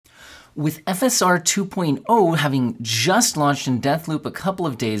With FSR 2.0 having just launched in Deathloop a couple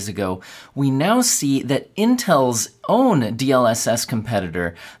of days ago, we now see that Intel's own DLSS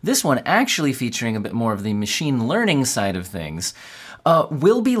competitor, this one actually featuring a bit more of the machine learning side of things,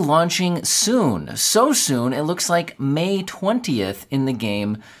 will be launching soon. So soon, it looks like May 20th in the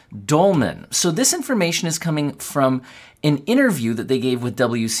game Dolmen. So this information is coming from an interview that they gave with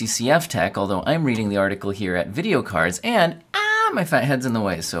WCCF Tech, although I'm reading the article here at Video Cards, and my fat head's in the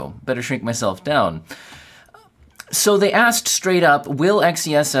way, so better shrink myself down. So they asked straight up, will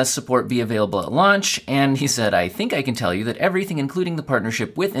XeSS support be available at launch? And he said, I think I can tell you that everything, including the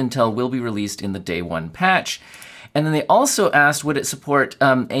partnership with Intel, will be released in the day one patch. And then they also asked, would it support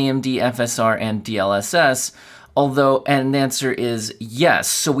AMD FSR and DLSS? And the answer is yes.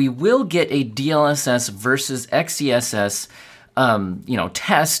 So we will get a DLSS versus XeSS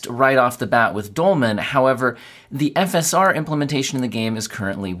test right off the bat with Dolmen. However, the FSR implementation in the game is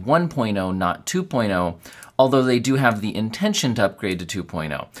currently 1.0, not 2.0, although they do have the intention to upgrade to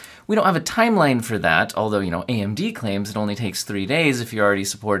 2.0. We don't have a timeline for that, although, AMD claims it only takes 3 days if you're already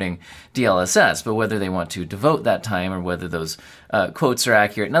supporting DLSS, but whether they want to devote that time or whether those quotes are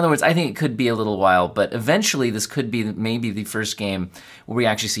accurate. In other words, I think it could be a little while, but eventually this could be maybe the first game where we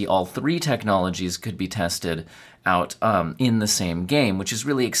actually see all 3 technologies could be tested out in the same game, which is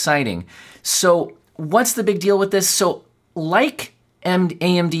really exciting. So what's the big deal with this? So like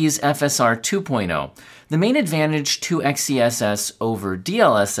AMD's FSR 2.0, the main advantage to XeSS over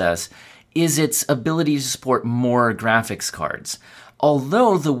DLSS is its ability to support more graphics cards.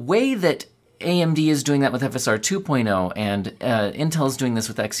 Although the way that AMD is doing that with FSR 2.0 and Intel is doing this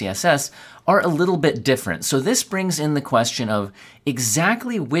with XeSS are a little bit different. So this brings in the question of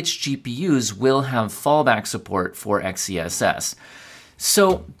exactly which GPUs will have fallback support for XeSS.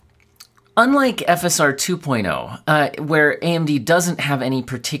 So unlike FSR 2.0, where AMD doesn't have any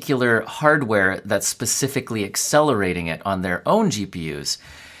particular hardware that's specifically accelerating it on their own GPUs,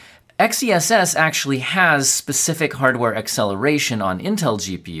 XeSS actually has specific hardware acceleration on Intel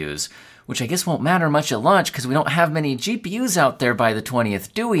GPUs, which I guess won't matter much at launch because we don't have many GPUs out there by the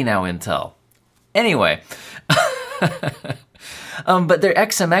 20th, do we now, Intel? Anyway, but their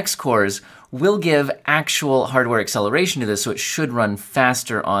XMX cores will give actual hardware acceleration to this, so it should run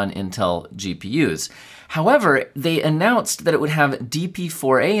faster on Intel GPUs. However, they announced that it would have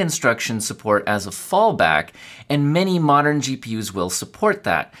DP4A instruction support as a fallback, and many modern GPUs will support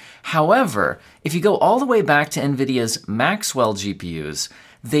that. However, if you go all the way back to Nvidia's Maxwell GPUs,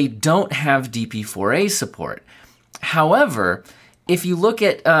 they don't have DP4A support. However, if you look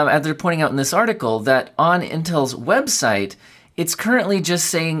at, as they're pointing out in this article, that on Intel's website, it's currently just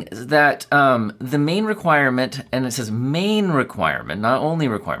saying that the main requirement, and it says main requirement, not only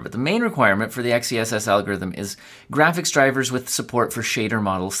requirement, but the main requirement for the XeSS algorithm is graphics drivers with support for shader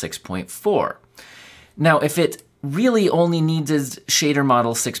model 6.4. Now, if it really only needs shader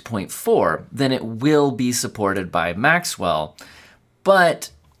model 6.4, then it will be supported by Maxwell. But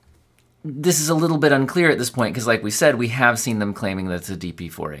this is a little bit unclear at this point because, like we said, we have seen them claiming that it's a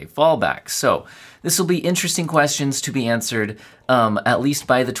DP4A fallback. So this will be interesting questions to be answered at least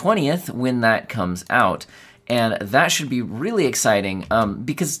by the 20th when that comes out. And that should be really exciting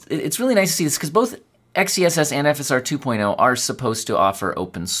because it's really nice to see this because both XeSS and FSR 2.0 are supposed to offer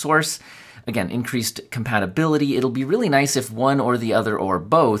open source. Again, increased compatibility. It'll be really nice if one or the other or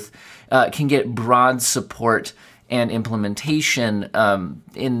both can get broad support and implementation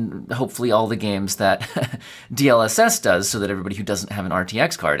in hopefully all the games that DLSS does, so that everybody who doesn't have an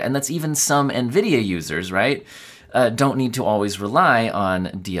RTX card, and that's even some Nvidia users, right, don't need to always rely on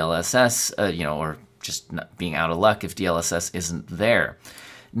DLSS, or just not being out of luck if DLSS isn't there.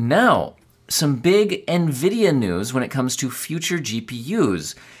 Now, some big Nvidia news when it comes to future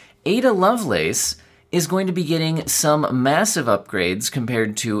GPUs. Ada Lovelace is going to be getting some massive upgrades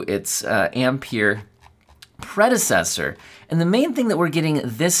compared to its Ampere predecessor. And the main thing that we're getting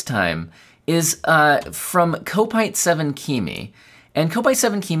this time is from Copite 7 Kimi. And Copite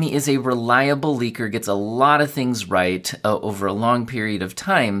 7 Kimi is a reliable leaker, gets a lot of things right over a long period of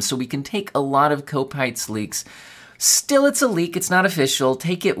time, so we can take a lot of Copite's leaks. Still, it's a leak, it's not official.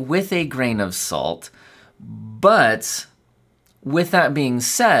 Take it with a grain of salt. But with that being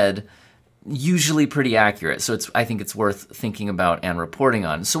said, usually pretty accurate. So I think it's worth thinking about and reporting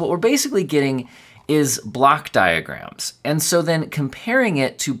on. So what we're basically getting is block diagrams. And so then comparing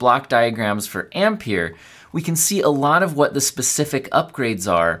it to block diagrams for Ampere, we can see a lot of what the specific upgrades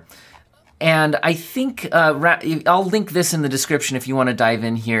are. And I think, I'll link this in the description if you want to dive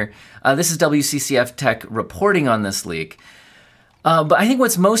in here. This is WCCF Tech reporting on this leak. But I think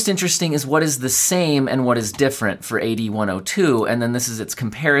what's most interesting is what is the same and what is different for AD102, and then this is its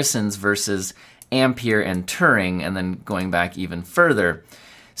comparisons versus Ampere and Turing, and then going back even further.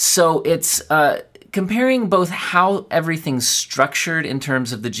 So it's comparing both how everything's structured in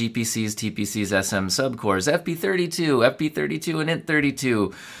terms of the GPCs, TPCs, SM subcores, FP32, FP32 and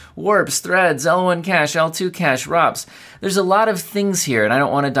INT32, warps, threads, L1 cache, L2 cache, ROPs. There's a lot of things here, and I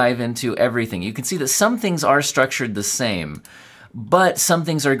don't want to dive into everything. You can see that some things are structured the same, but some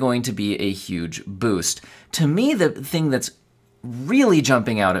things are going to be a huge boost. To me, the thing that's really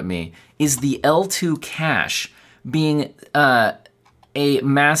jumping out at me is the L2 cache being a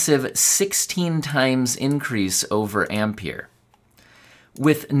massive 16 times increase over Ampere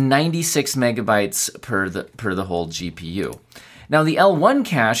with 96 megabytes per the whole GPU. Now the L1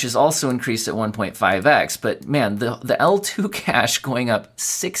 cache is also increased at 1.5x, but man, the L2 cache going up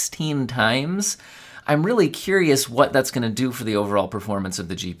 16 times, I'm really curious what that's going to do for the overall performance of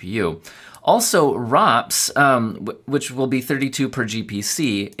the GPU. Also, ROPS, which will be 32 per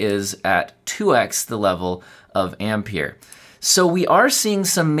GPC, is at 2x the level of Ampere. So we are seeing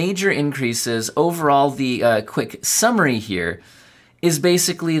some major increases. Overall, the quick summary here is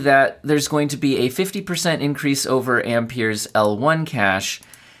basically that there's going to be a 50% increase over Ampere's L1 cache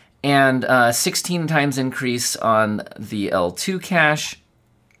and 16 times increase on the L2 cache.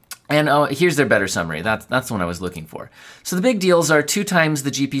 And here's their better summary. That's the one I was looking for. So the big deals are 2 times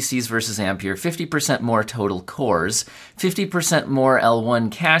the GPCs versus Ampere, 50% more total cores, 50% more L1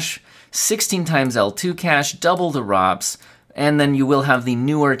 cache, 16 times L2 cache, double the ROPS, and then you will have the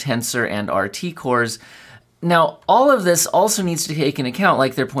newer Tensor and RT cores. Now, all of this also needs to take into account,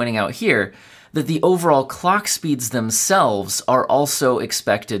 like they're pointing out here, that the overall clock speeds themselves are also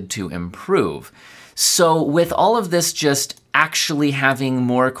expected to improve. So with all of this just actually having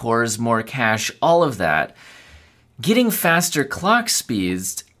more cores, more cache, all of that, getting faster clock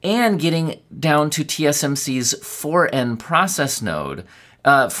speeds and getting down to TSMC's 4N process node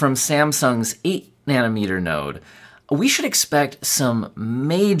from Samsung's 8 nanometer node, we should expect some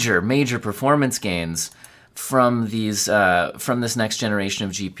major performance gains from these from this next generation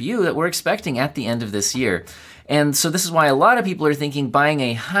of GPU that we're expecting at the end of this year. And so this is why a lot of people are thinking buying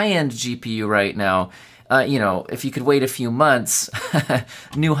a high-end GPU right now, you know, if you could wait a few months,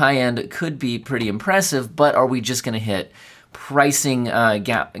 new high-end could be pretty impressive, but are we just going to hit pricing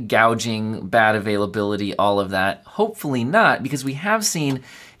gouging, bad availability, all of that? Hopefully not, because we have seen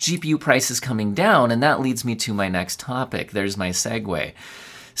GPU prices coming down, and that leads me to my next topic. There's my segue.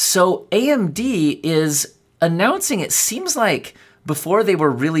 So AMD is announcing, it seems like before they were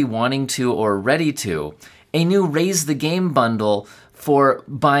really wanting to or ready to, a new Raise the Game bundle for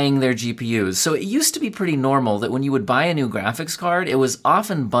buying their GPUs. So it used to be pretty normal that when you would buy a new graphics card, it was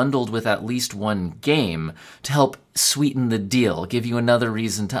often bundled with at least one game to help sweeten the deal, give you another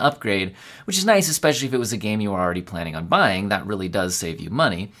reason to upgrade, which is nice, especially if it was a game you were already planning on buying. That really does save you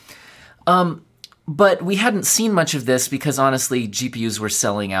money. But we hadn't seen much of this because honestly, GPUs were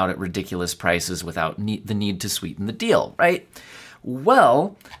selling out at ridiculous prices without the need to sweeten the deal, right?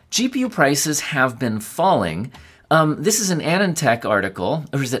 Well, GPU prices have been falling. This is an AnandTech article,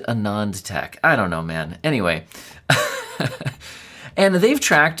 or is it AnandTech? I don't know, man. Anyway, and they've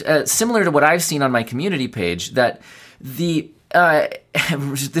tracked, similar to what I've seen on my community page, that the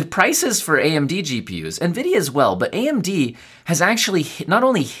prices for AMD GPUs, Nvidia as well, but AMD has actually not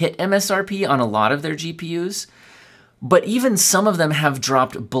only hit MSRP on a lot of their GPUs, but even some of them have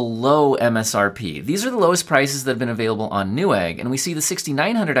dropped below MSRP. These are the lowest prices that have been available on Newegg, and we see the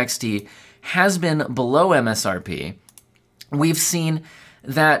 6900 XT has been below MSRP. We've seen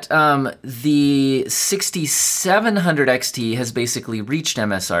that the 6700 XT has basically reached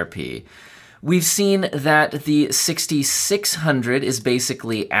MSRP. We've seen that the 6600 is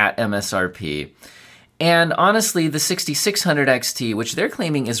basically at MSRP. And honestly, the 6600 XT, which they're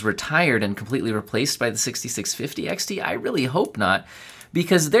claiming is retired and completely replaced by the 6650 XT, I really hope not,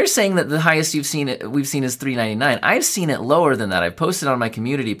 because they're saying that the highest we've seen is $399. I've seen it lower than that. I've posted on my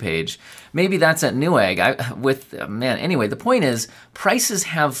community page. Maybe that's at Newegg. Anyway, the point is prices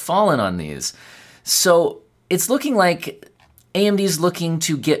have fallen on these. So it's looking like AMD's looking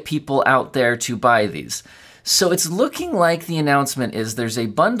to get people out there to buy these. So it's looking like the announcement is there's a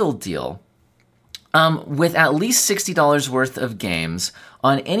bundle deal with at least $60 worth of games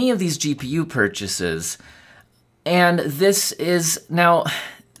on any of these GPU purchases. And this is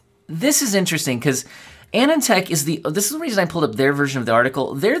interesting because AnandTech this is the reason I pulled up their version of the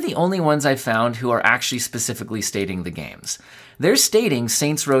article. They're the only ones I found who are actually specifically stating the games. They're stating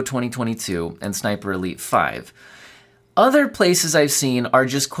Saints Row 2022 and Sniper Elite 5. Other places I've seen are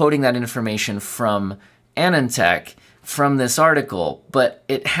just quoting that information from AnandTech, from this article, but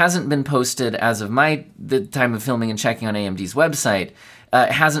it hasn't been posted as of the time of filming and checking on AMD's website.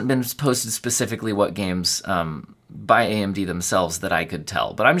 It hasn't been posted specifically what games by AMD themselves that I could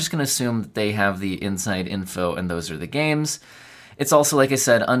tell, but I'm just going to assume that they have the inside info and those are the games. It's also, like I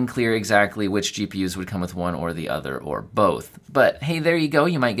said, unclear exactly which GPUs would come with one or the other or both. But hey, there you go.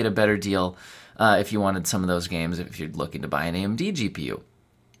 You might get a better deal if you wanted some of those games if you're looking to buy an AMD GPU.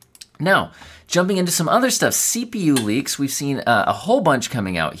 Now, jumping into some other stuff, CPU leaks. We've seen a whole bunch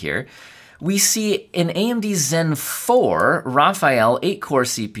coming out here. We see an AMD Zen 4 Raphael 8-core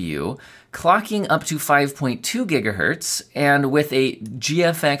CPU clocking up to 5.2 gigahertz and with a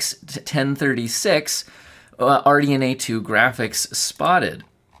GFX 1036 RDNA 2 graphics spotted.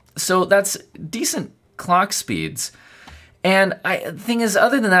 So that's decent clock speeds. And the thing is,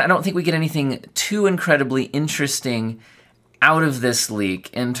 other than that, I don't think we get anything too incredibly interesting out of this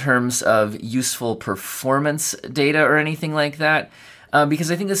leak in terms of useful performance data or anything like that,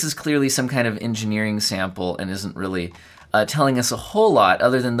 because I think this is clearly some kind of engineering sample and isn't really telling us a whole lot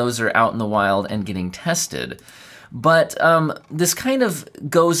other than those are out in the wild and getting tested. But this kind of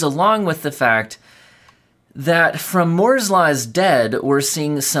goes along with the fact that from Moore's Law is dead, we're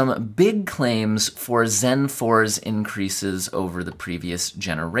seeing some big claims for Zen 4's increases over the previous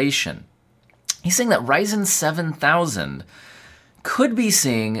generation. He's saying that Ryzen 7000 could be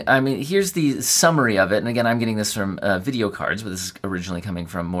seeing, I mean, here's the summary of it, and again, I'm getting this from video cards, but this is originally coming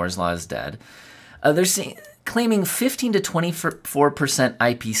from Moore's Law is dead. They're claiming 15 to 24%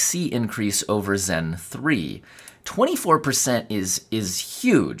 IPC increase over Zen 3. 24% is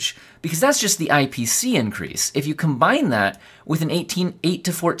huge, because that's just the IPC increase. If you combine that with an 8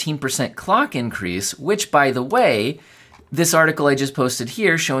 to 14% clock increase, which, by the way, this article I just posted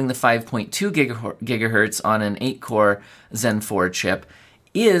here showing the 5.2 gigahertz on an 8-core Zen 4 chip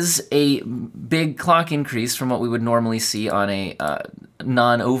is a big clock increase from what we would normally see on a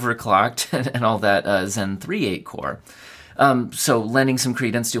non-overclocked and all that Zen 3 8-core. So lending some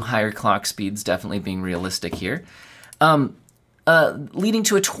credence to higher clock speeds, definitely being realistic here. Leading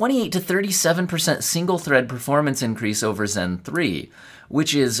to a 28 to 37% single-thread performance increase over Zen 3,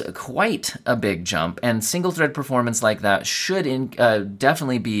 which is quite a big jump, and single-thread performance like that should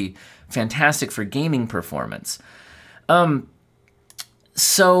definitely be fantastic for gaming performance.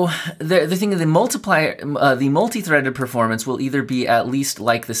 So the thing is, the multi-threaded performance will either be at least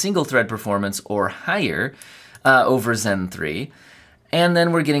like the single-thread performance or higher over Zen 3. And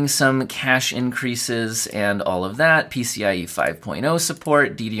then we're getting some cache increases and all of that, PCIe 5.0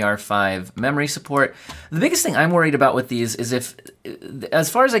 support, DDR5 memory support. The biggest thing I'm worried about with these is if, as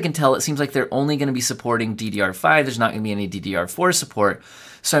far as I can tell, it seems like they're only going to be supporting DDR5. There's not going to be any DDR4 support.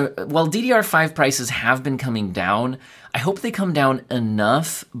 So while DDR5 prices have been coming down, I hope they come down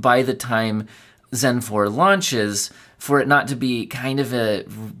enough by the time Zen 4 launches for it not to be kind of a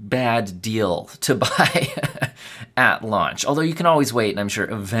bad deal to buy at launch. Although you can always wait, and I'm sure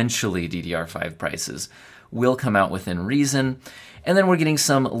eventually DDR5 prices will come out within reason. And then we're getting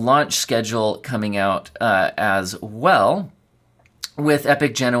some launch schedule coming out as well, with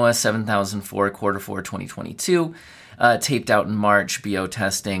EPYC Genoa 7004 Q4 2022, taped out in March, BO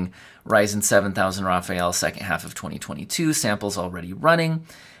testing, Ryzen 7000 Raphael second half of 2022, samples already running,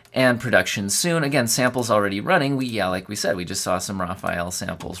 and production soon. Again, samples already running. Like we said, we just saw some Raphael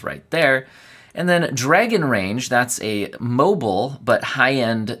samples right there. And then Dragon Range, that's a mobile but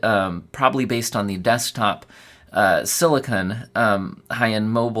high-end, probably based on the desktop silicon, high-end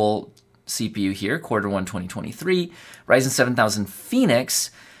mobile CPU here, Q1 2023. Ryzen 7000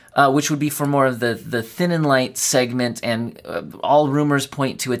 Phoenix, which would be for more of the thin and light segment, and all rumors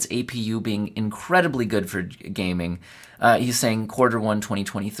point to its APU being incredibly good for gaming. He's saying Q1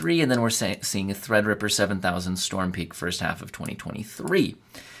 2023, and then we're seeing a Threadripper 7000 Stormpeak first half of 2023.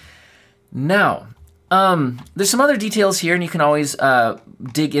 Now, there's some other details here, and you can always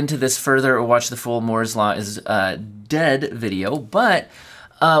dig into this further or watch the full Moore's Law is Dead video, but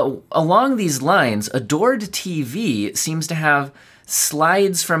along these lines, AdoredTV seems to have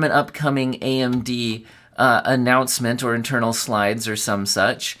slides from an upcoming AMD announcement, or internal slides or some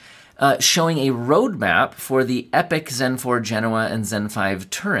such, showing a roadmap for the EPYC Zen 4 Genoa and Zen 5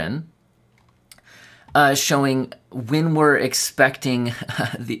 TURIN, showing when we're expecting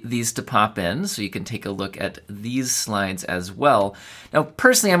these to pop in, so you can take a look at these slides as well. Now,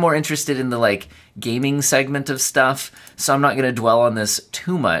 personally, I'm more interested in the gaming segment of stuff, so I'm not going to dwell on this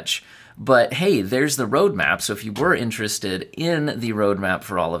too much. But hey, there's the roadmap, so if you were interested in the roadmap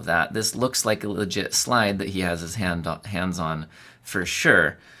for all of that, this looks like a legit slide that he has his hands on for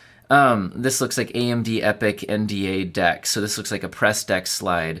sure. This looks like AMD EPYC NDA deck, so this looks like a press deck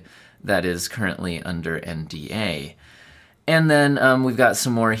slide that is currently under NDA. And then we've got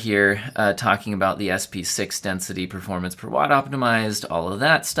some more here talking about the SP6 density, performance per watt optimized, all of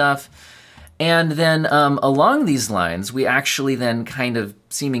that stuff. And then along these lines, we actually then kind of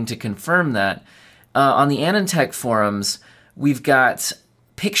seeming to confirm that on the AnandTech forums, we've got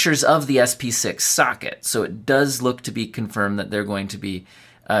pictures of the SP6 socket. So it does look to be confirmed that they're going to be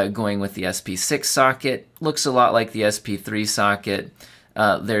going with the SP6 socket. Looks a lot like the SP3 socket.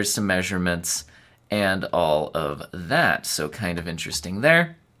 There's some measurements and all of that. So kind of interesting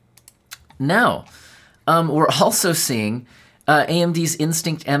there. Now, we're also seeing AMD's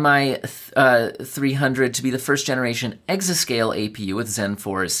Instinct MI300 to be the first generation exascale APU with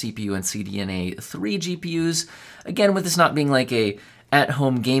Zen4 CPU and CDNA 3 GPUs. Again, with this not being like a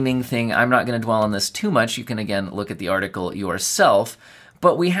at-home gaming thing, I'm not going to dwell on this too much. You can, again, look at the article yourself.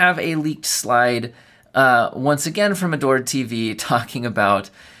 But we have a leaked slide, once again from AdoredTV, talking about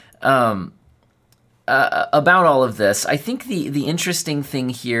all of this. I think the interesting thing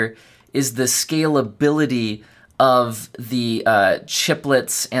here is the scalability of the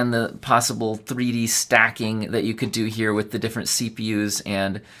chiplets and the possible 3D stacking that you could do here with the different CPUs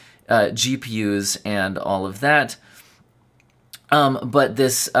and GPUs and all of that. But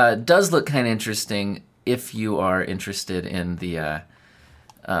this does look kind of interesting if you are interested in the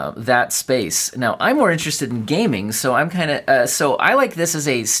that space. Now, I'm more interested in gaming, so I'm kind of so I like this as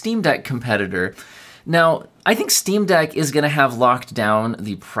a Steam Deck competitor. Now, I think Steam Deck is going to have locked down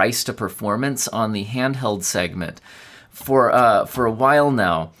the price to performance on the handheld segment for a while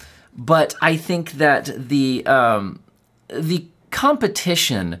now, but I think that the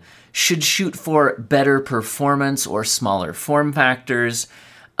competition should shoot for better performance or smaller form factors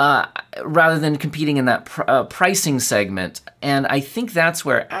rather than competing in that pricing segment. And I think that's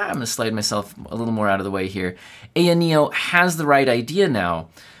where I'm going to slide myself a little more out of the way here. Neo has the right idea now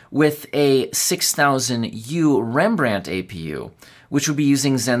with a 6000U Rembrandt APU, which would be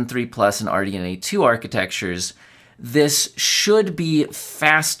using Zen 3 Plus and RDNA 2 architectures. This should be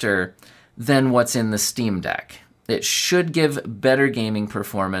faster than what's in the Steam Deck. It should give better gaming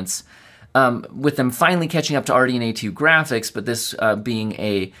performance, with them finally catching up to RDNA 2 graphics, but this being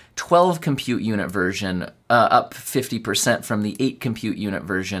a 12 compute unit version, up 50% from the 8 compute unit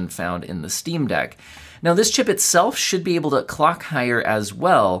version found in the Steam Deck. Now, this chip itself should be able to clock higher as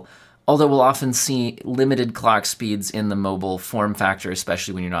well, although we'll often see limited clock speeds in the mobile form factor,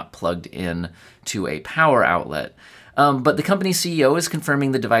 especially when you're not plugged in to a power outlet. But the company's CEO is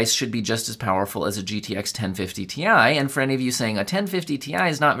confirming the device should be just as powerful as a GTX 1050 Ti, and for any of you saying a 1050 Ti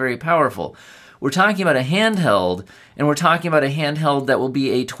is not very powerful, we're talking about a handheld, and we're talking about a handheld that will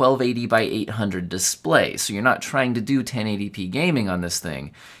be a 1280 by 800 display. So you're not trying to do 1080p gaming on this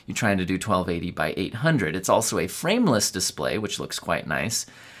thing. You're trying to do 1280 by 800. It's also a frameless display, which looks quite nice.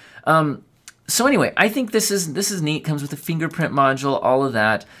 So anyway, I think this is neat. Comes with a fingerprint module, all of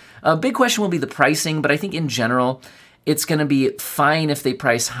that. A big question will be the pricing, but I think in general, it's going to be fine if they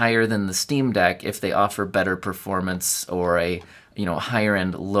price higher than the Steam Deck, if they offer better performance or a higher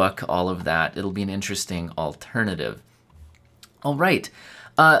end look, all of that. It'll be an interesting alternative. All right,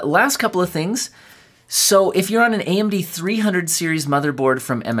 last couple of things. So if you're on an AMD 300 series motherboard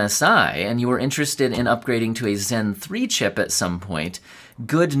from MSI and you are interested in upgrading to a Zen 3 chip at some point,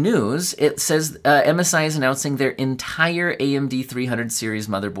 good news, it says MSI is announcing their entire AMD 300 series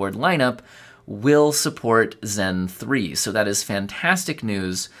motherboard lineup will support Zen 3. So that is fantastic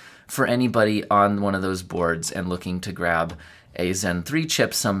news for anybody on one of those boards and looking to grab a Zen 3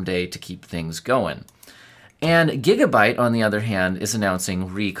 chip someday to keep things going. And Gigabyte, on the other hand, is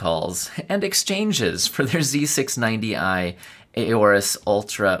announcing recalls and exchanges for their Z690I AORUS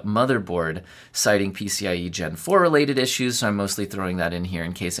Ultra motherboard, citing PCIe Gen 4 related issues, so I'm mostly throwing that in here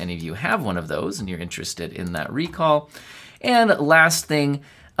in case any of you have one of those and you're interested in that recall. And last thing,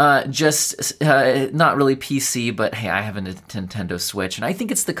 just not really PC, but hey, I have a Nintendo Switch, and I think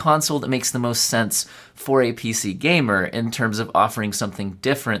it's the console that makes the most sense for a PC gamer in terms of offering something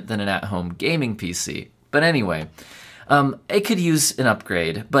different than an at-home gaming PC. But anyway, it could use an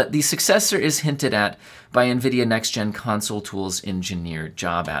upgrade, but the successor is hinted at by Nvidia Next Gen Console Tools Engineer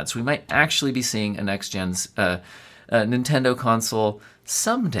job ad. So we might actually be seeing a Next Gen's Nintendo console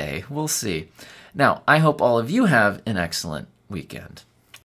someday. We'll see. Now, I hope all of you have an excellent weekend.